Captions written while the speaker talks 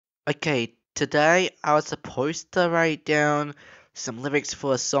Okay, today I was supposed to write down some lyrics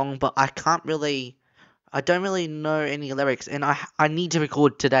for a song, but I don't really know any lyrics, and I need to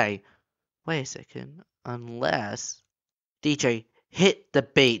record today. Wait a second, unless DJ hit the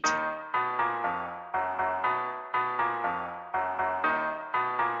beat.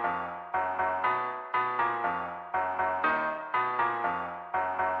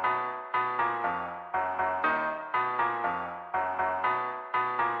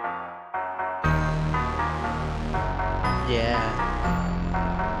 Yeah.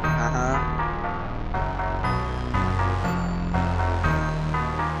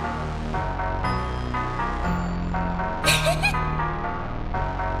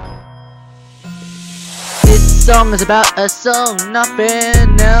 This song is about a song,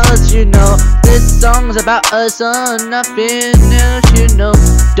 nothing else, you know. This song's about a song, nothing else, you know.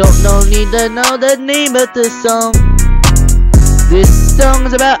 Need to know the name of the song. This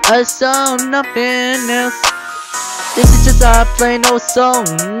song's about a song, nothing else. This is just a plain old song,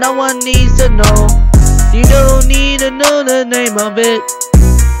 no one needs to know. You don't need to know the name of it.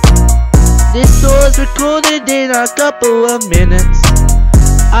 This was recorded in a couple of minutes.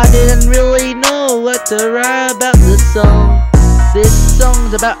 I didn't really know what to write about the song. This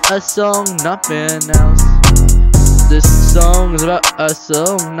song's about a song, nothing else. This song's about a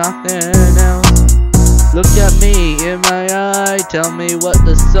song, nothing else. Look at me in my eye, tell me what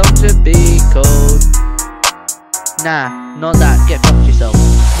the song should be called. Nah, not that, get fucked yourself.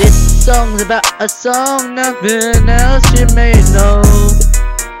 This song's about a song, nothing else you may know.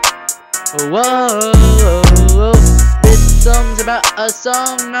 Whoa, this song's about a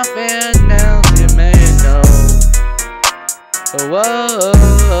song, nothing else you may know. Whoa,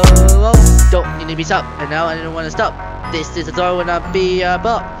 don't need to be stopped, and now I don't want to stop. This is a gonna be a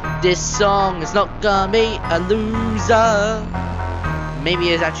bop. This song is not gonna be a loser. Maybe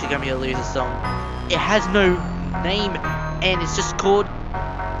it's actually gonna be a loser song. It has no name, and it's just called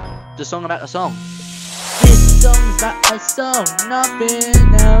the song about a song. This song's about a song,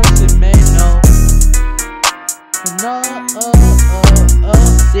 nothing else you may know. No,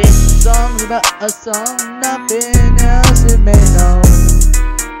 this song's about a song, nothing else you may know.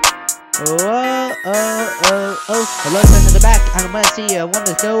 Hello, turn to the back. I don't wanna see you, I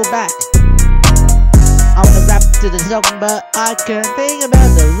wanna go back. I wanna rap to the song, but I can't think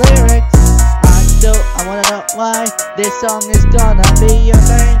about the lyrics. I wanna know why this song is gonna be your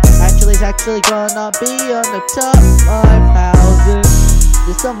main. It's actually gonna be on the top 5,000.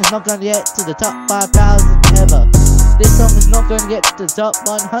 This song is not gonna get to the top 5,000 ever. This song is not gonna get to the top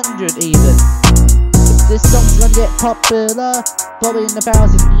 100 even. This song's gonna get popular probably in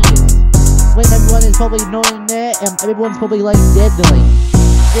 1,000 years, when everyone is probably knowing it and everyone's probably like deadly.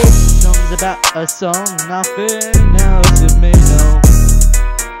 This song's about a song, nothing else you may know.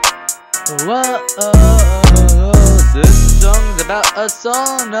 Whoa, this song's about a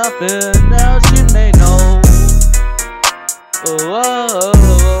song, nothing else you may know. Whoa,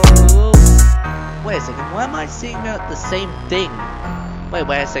 wait a second, why am I singing out the same thing? Wait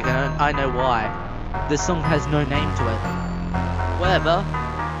a second, I know why. This song has no name to it. Whatever.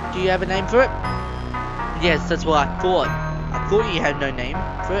 Do you have a name for it? Yes, that's what I thought. I thought you had no name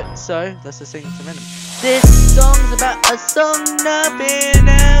for it, so let's just sing some random. This song's about a song, nothing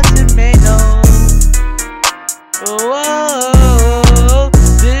else you may know. Whoa,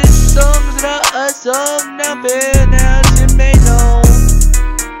 this song's about a song, nothing else you may know.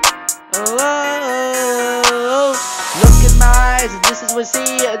 Whoa, look in my eyes, and this is what you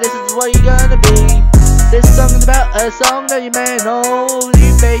see, this is what you're gonna be. This song's about a song that you may know,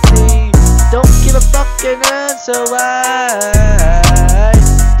 you may see. Don't give a fucking answer why.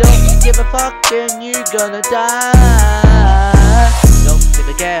 Don't give a fuck and you gonna die. Don't give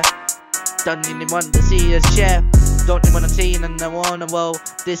a care. Don't even want to see us share. Don't even wanna see and I wanna roll.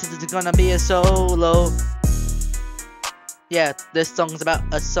 This is gonna be a solo. Yeah, this song's about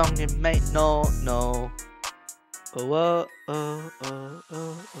a song you may know.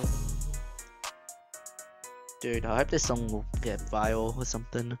 Dude, I hope this song will get viral or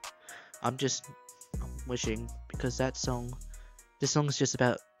something. I'm just wishing, because this song's just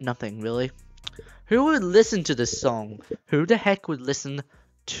about nothing, really. Who would listen to this song? Who the heck would listen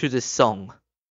to this song?